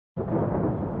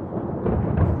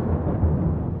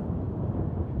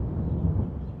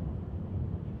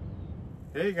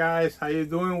Hey guys, how you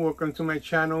doing? Welcome to my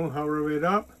channel, Hurry It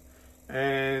Up.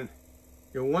 And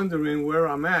you're wondering where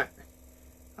I'm at.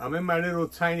 I'm in my little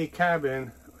tiny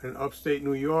cabin in upstate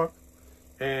New York,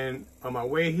 and on my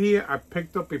way here I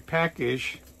picked up a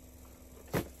package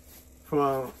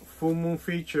from Full Moon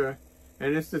Feature,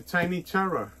 and it's the Tiny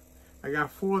Terror. I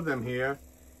got 4 of them here,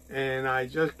 and I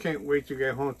just can't wait to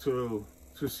get home to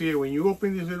see it. When you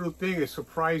open this little thing, it's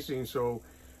surprising. So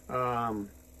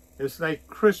it's like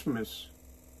Christmas.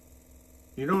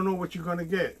 You don't know what you're gonna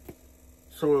get.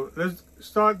 So let's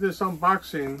start this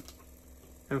unboxing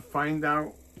and find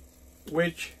out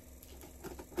which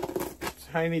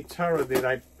Tiny Terror that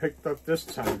I picked up this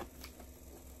time.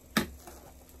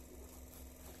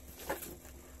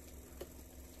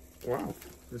 Wow,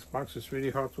 this box is really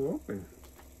hard to open.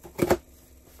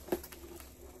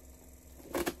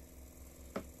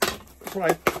 So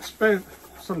I spent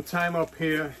some time up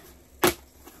here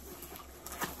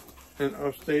in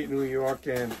upstate New York,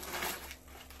 and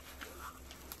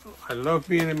I love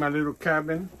being in my little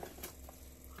cabin.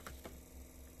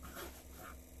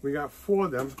 We got 4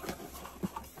 of them.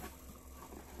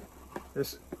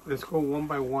 Let's go one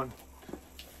by one.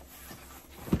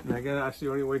 And I guess that's the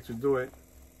only way to do it.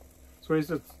 So it's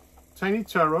a Tiny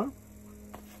Terror.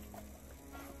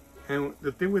 And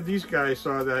the thing with these guys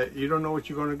are that you don't know what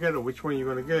you're gonna get or which one you're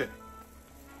gonna get.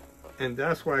 And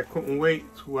that's why I couldn't wait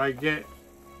till I get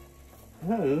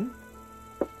home,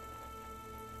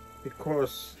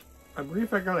 because I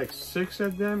believe I got like 6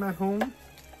 of them at home.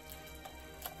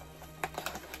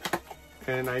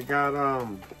 And I got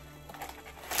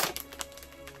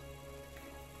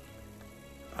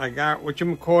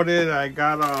whatchamacallit, I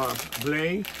got a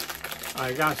Blade,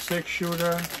 I got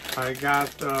 6-shooter, I got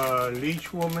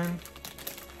Leech Women,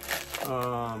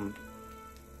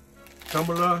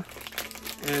 Tumbler,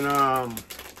 and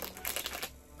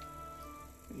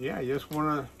yeah, I just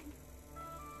want to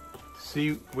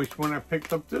see which one I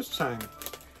picked up this time.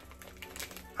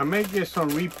 I may get some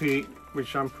repeat,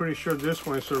 which I'm pretty sure this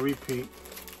one is a repeat.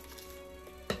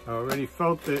 I already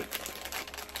felt it.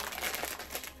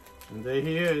 And there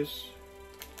he is.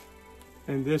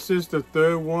 And this is the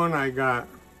 3rd one I got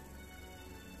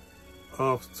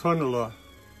of Tunneler.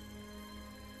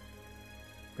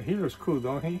 But he looks cool,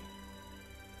 don't he?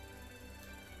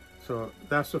 So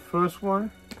that's the first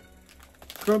one.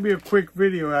 It's gonna be a quick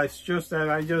video. It's just that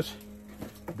I just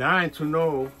dying to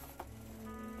know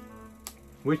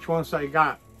which ones I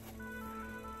got.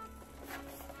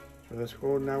 So let's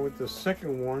go now with the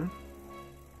 2nd one.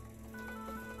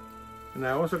 And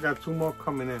I also got 2 more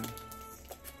coming in.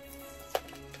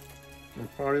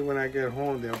 And probably when I get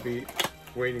home, they'll be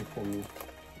waiting for me.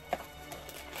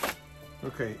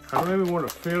 Okay, I don't even want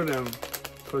to feel them,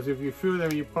 because if you feel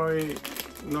them, you probably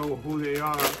know who they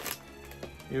are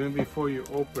even before you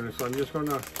open it. So I'm just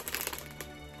gonna,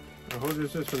 I hope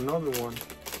this is another one.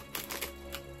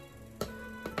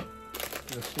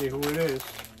 Let's see who it is.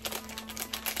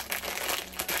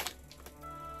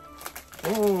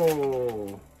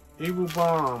 Oh, Eebee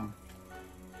Bomb.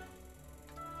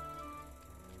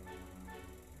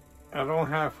 I don't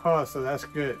have her, so that's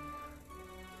good.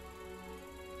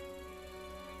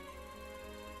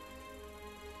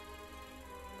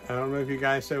 I don't know if you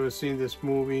guys ever seen this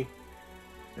movie.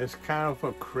 It's kind of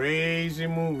a crazy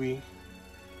movie.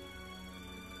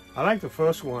 I like the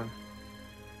first one.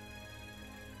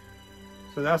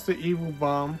 So that's the Eebee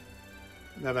Bomb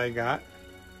that I got.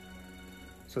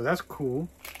 So that's cool.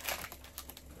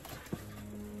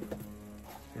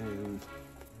 And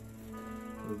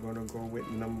we're gonna go with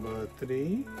number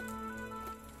 3.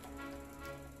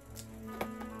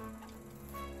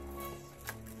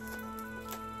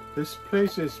 This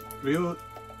place is built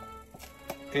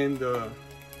in the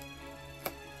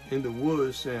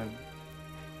woods, and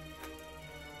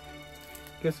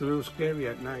gets a little scary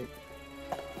at night.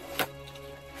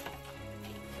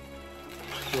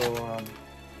 So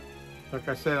like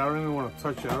I said, I don't even want to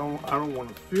touch it. I don't want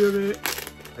to feel it.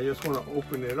 I just want to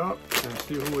open it up and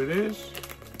see who it is.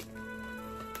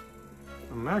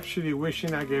 I'm actually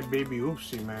wishing I get baby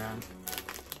Oopsie, man.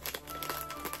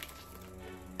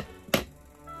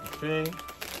 Okay.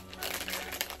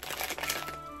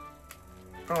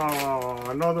 Oh,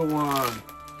 another one.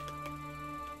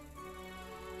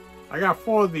 I got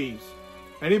 4 of these.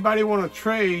 Anybody want to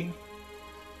trade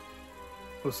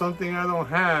for something I don't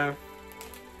have?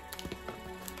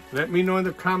 Let me know in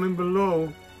the comment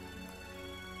below.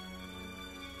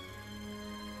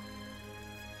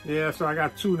 Yeah, so I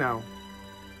got 2 now.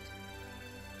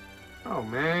 Oh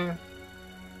man.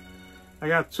 I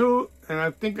got 2, And I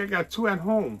think I got 2 at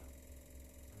home.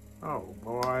 Oh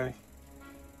boy.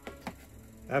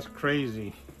 That's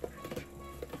crazy.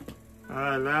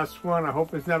 Alright, last one. I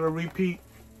hope it's not a repeat.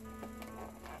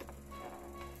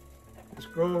 Let's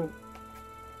go.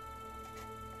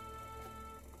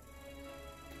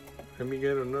 Let me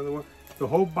get another one. The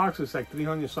whole box is like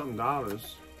 $300 something. I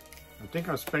think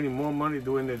I'm spending more money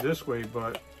doing it this way,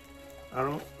 but I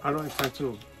don't intend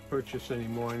to purchase any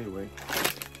more anyway.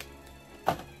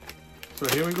 So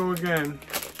here we go again.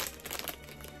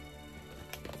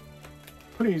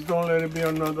 Please don't let it be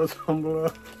another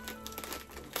tumbler.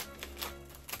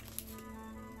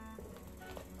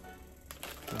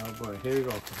 Oh boy, here we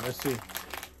go. Let's see.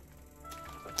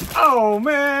 Oh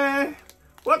man!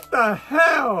 What the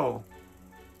hell?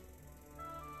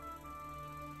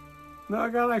 Now I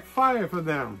got like 5 of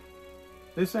them.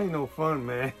 This ain't no fun,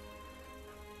 man.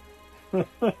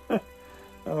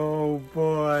 Oh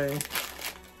boy.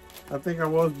 I think I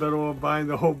was better off buying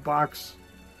the whole box.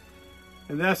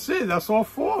 And that's it. That's all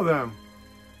 4 of them.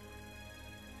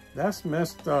 That's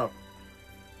messed up.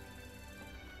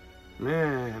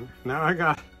 Man, now I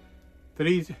got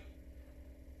 3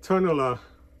 tunnel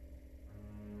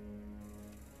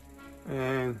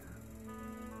and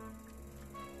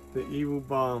the evil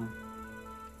bomb.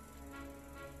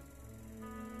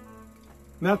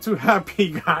 Not too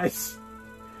happy, guys.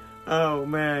 Oh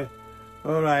man.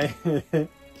 All right.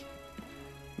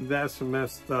 That's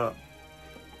messed up.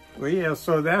 Well, yeah.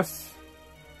 So that's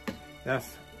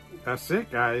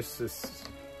it, guys. It's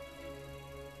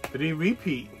 3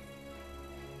 repeat.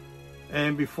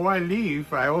 And before I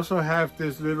leave, I also have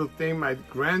this little thing my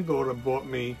granddaughter bought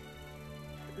me.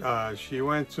 She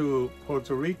went to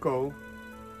Puerto Rico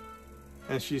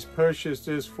and she's purchased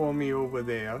this for me over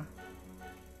there.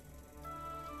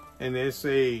 And it's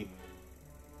a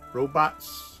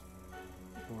robots,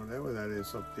 whatever that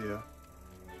is up there.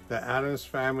 The Addams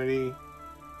Family.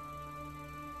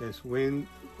 It's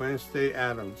Wednesday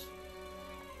Addams.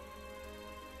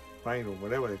 Vinyl,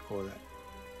 whatever they call that.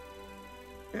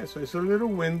 Yeah, so it's a little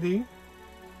windy.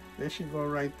 There she go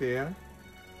right there.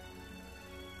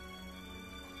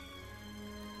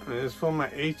 And it's for my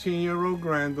 18-year-old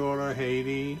granddaughter,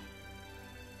 Haiti.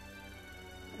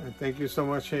 And thank you so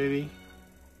much, Haiti.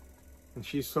 And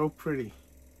she's so pretty.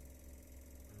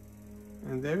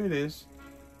 And there it is.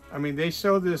 I mean, they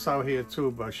sell this out here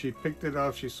too, but she picked it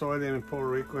up. She saw it in Puerto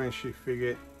Rico and she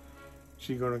figured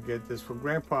she's gonna get this for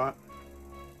Grandpa.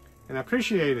 And I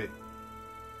appreciate it.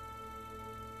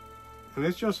 And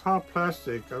it's just hard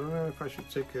plastic. I don't know if I should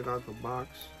take it out of the box.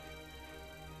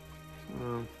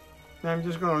 I'm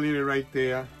just gonna leave it right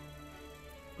there.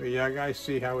 But yeah, guys,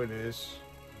 see how it is.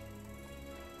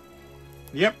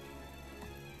 Yep.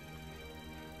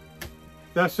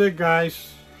 That's it,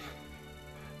 guys.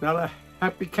 Not a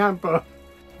happy camper.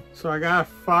 So I got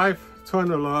 5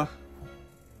 tunneler.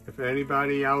 If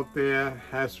anybody out there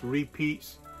has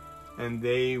repeats and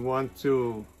they want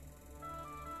to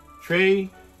trade,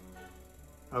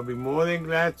 I'll be more than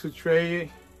glad to trade.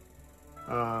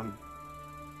 I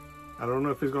don't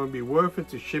know if it's going to be worth it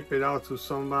to ship it out to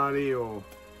somebody,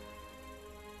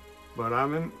 but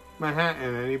I'm in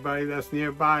Manhattan. Anybody that's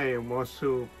nearby and wants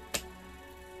to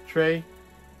trade,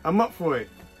 I'm up for it.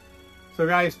 So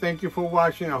guys, thank you for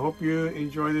watching. I hope you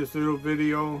enjoyed this little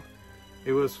video.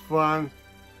 It was fun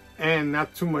and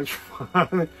not too much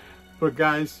fun. But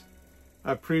guys,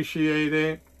 I appreciate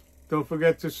it. Don't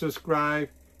forget to subscribe.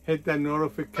 Hit that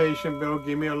notification bell.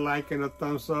 Give me a like and a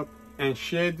thumbs up. And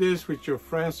share this with your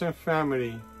friends and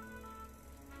family.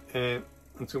 And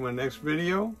until my next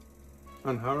video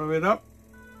on Hurry It Up.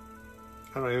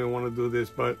 I don't even want to do this,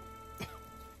 but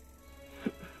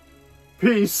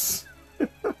peace.